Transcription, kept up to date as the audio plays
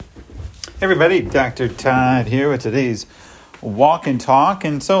Everybody, Dr. Todd here with today's Walk and Talk.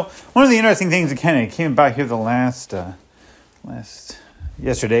 And so one of the interesting things that kind of came about here the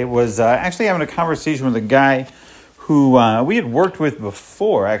yesterday was actually having a conversation with a guy who we had worked with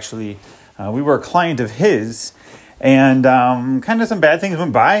before. Actually, we were a client of his, and kind of some bad things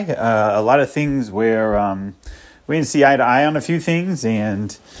went by. A lot of things where we didn't see eye to eye on a few things,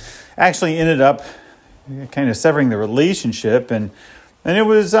 and actually ended up kind of severing the relationship. And it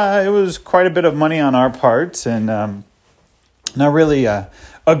was quite a bit of money on our parts, and not really a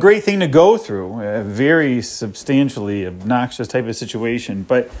great thing to go through. A very substantially obnoxious type of situation.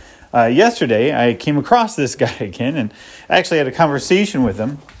 But yesterday, I came across this guy again, and actually had a conversation with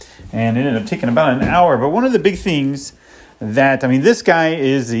him, and it ended up taking about an hour. But one of the big things this guy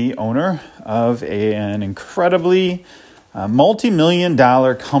is the owner of an incredibly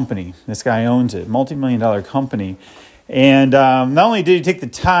multi-million-dollar company. This guy owns it, multi-million-dollar company. And not only did he take the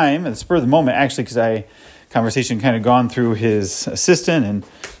time at the spur of the moment, actually, because conversation kind of gone through his assistant,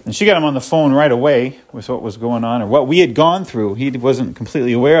 and she got him on the phone right away with what was going on or what we had gone through. He wasn't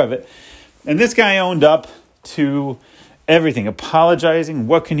completely aware of it. And this guy owned up to everything, apologizing.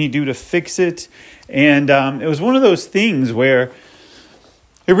 What can he do to fix it? And it was one of those things where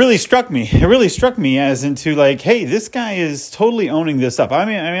it really struck me. It really struck me as into like, hey, this guy is totally owning this up. I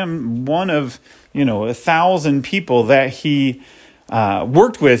mean, I'm one of 1,000 people that he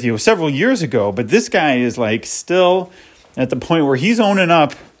worked with, several years ago. But this guy is like still at the point where he's owning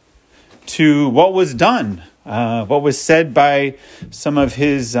up to what was done, what was said by some of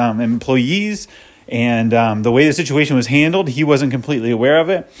his employees, and the way the situation was handled. He wasn't completely aware of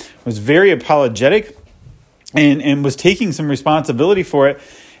it. Was very apologetic, and was taking some responsibility for it,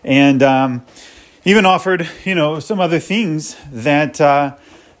 and even offered some other things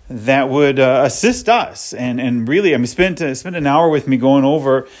that would assist us, and really, spent an hour with me going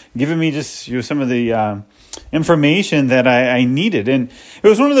over, giving me just some of the information that I needed. And it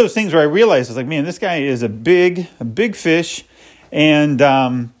was one of those things where I realized, I was like, man, this guy is a big fish, and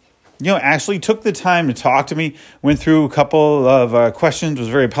actually took the time to talk to me, went through a couple of questions, was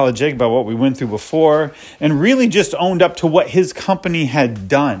very apologetic about what we went through before, and really just owned up to what his company had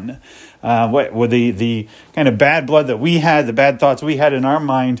done. What were the kind of bad blood that we had, the bad thoughts we had in our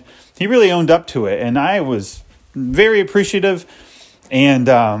mind. He really owned up to it, and I was very appreciative, and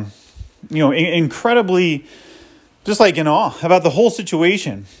incredibly just like in awe about the whole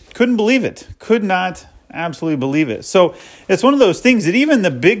situation. Couldn't believe it. Could not absolutely believe it. So it's one of those things that even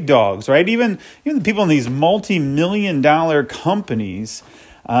the big dogs, right? Even the people in these multi-million-dollar companies,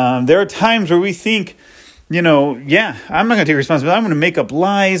 there are times where we think, I'm not going to take responsibility. I'm going to make up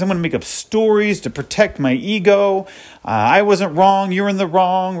lies. I'm going to make up stories to protect my ego. I wasn't wrong. You're in the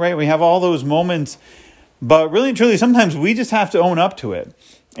wrong, right? We have all those moments. But really and truly, sometimes we just have to own up to it.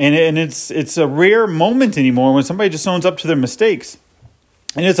 And it's a rare moment anymore when somebody just owns up to their mistakes.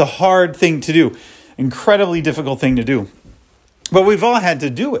 And it's a hard thing to do. Incredibly difficult thing to do. But we've all had to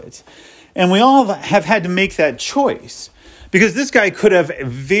do it. And we all have had to make that choice. Because this guy could have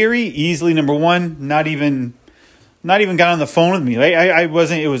very easily, number one, not even got on the phone with me. I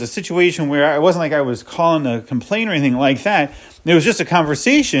wasn't. It was a situation where I wasn't like I was calling to complain or anything like that. It was just a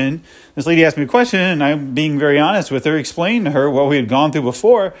conversation. This lady asked me a question, and I'm being very honest with her, explaining to her what we had gone through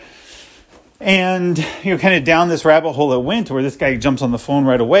before, and kind of down this rabbit hole it went, where this guy jumps on the phone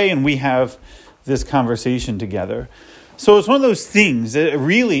right away, and we have this conversation together. So it's one of those things that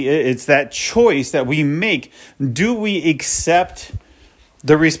really, it's that choice that we make. Do we accept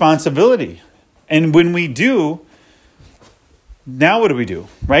the responsibility? And when we do, now what do we do,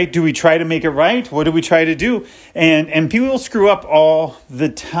 right? Do we try to make it right? What do we try to do? And people screw up all the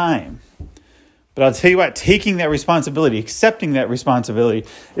time. But I'll tell you what, taking that responsibility, accepting that responsibility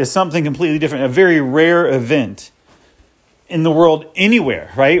is something completely different, a very rare event in the world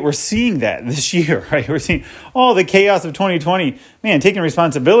anywhere, right? We're seeing that this year, right? We're seeing all the chaos of 2020. Man, taking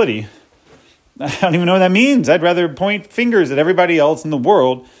responsibility, I don't even know what that means. I'd rather point fingers at everybody else in the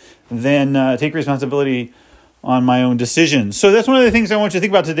world than take responsibility on my own decisions. So that's one of the things I want you to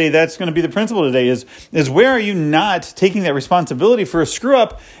think about today. That's going to be the principle today is where are you not taking that responsibility for a screw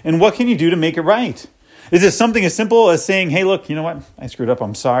up, and what can you do to make it right? Is it something as simple as saying, hey, look, you know what? I screwed up.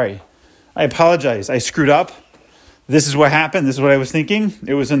 I'm sorry. I apologize. I screwed up. This is what happened. This is what I was thinking.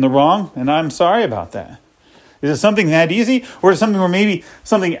 It was in the wrong, and I'm sorry about that. Is it something that easy? Or is it something where maybe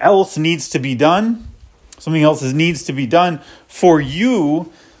something else needs to be done? Something else needs to be done for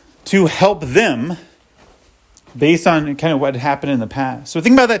you to help them based on kind of what happened in the past. So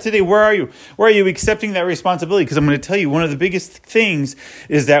think about that today. Where are you? Where are you accepting that responsibility? Because I'm going to tell you, one of the biggest things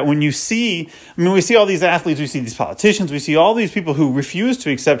is that when you see, we see all these athletes, we see these politicians, we see all these people who refuse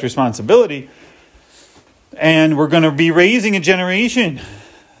to accept responsibility. And we're going to be raising a generation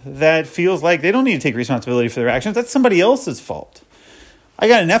that feels like they don't need to take responsibility for their actions. That's somebody else's fault. I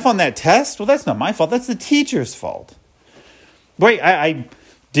got an F on that test. Well, that's not my fault. That's the teacher's fault. Wait, I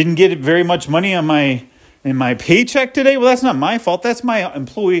didn't get very much money on my paycheck today. Well, that's not my fault. That's my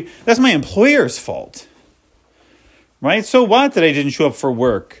employer's fault. Right? So what that I didn't show up for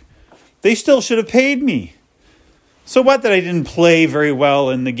work? They still should have paid me. So what that I didn't play very well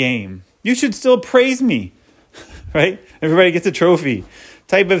in the game? You should still praise me. Right? Everybody gets a trophy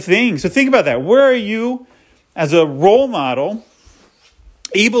type of thing. So think about that. Where are you as a role model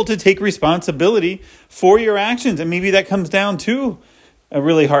able to take responsibility for your actions? And maybe that comes down to a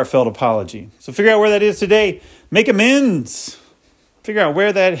really heartfelt apology. So figure out where that is today. Make amends. Figure out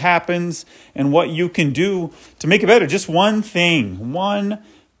where that happens and what you can do to make it better. Just one thing, one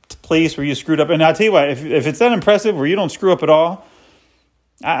place where you screwed up. And I'll tell you what, if it's that impressive where you don't screw up at all,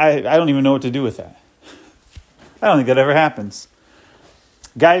 I don't even know what to do with that. I don't think that ever happens.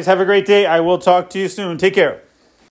 Guys, have a great day. I will talk to you soon. Take care.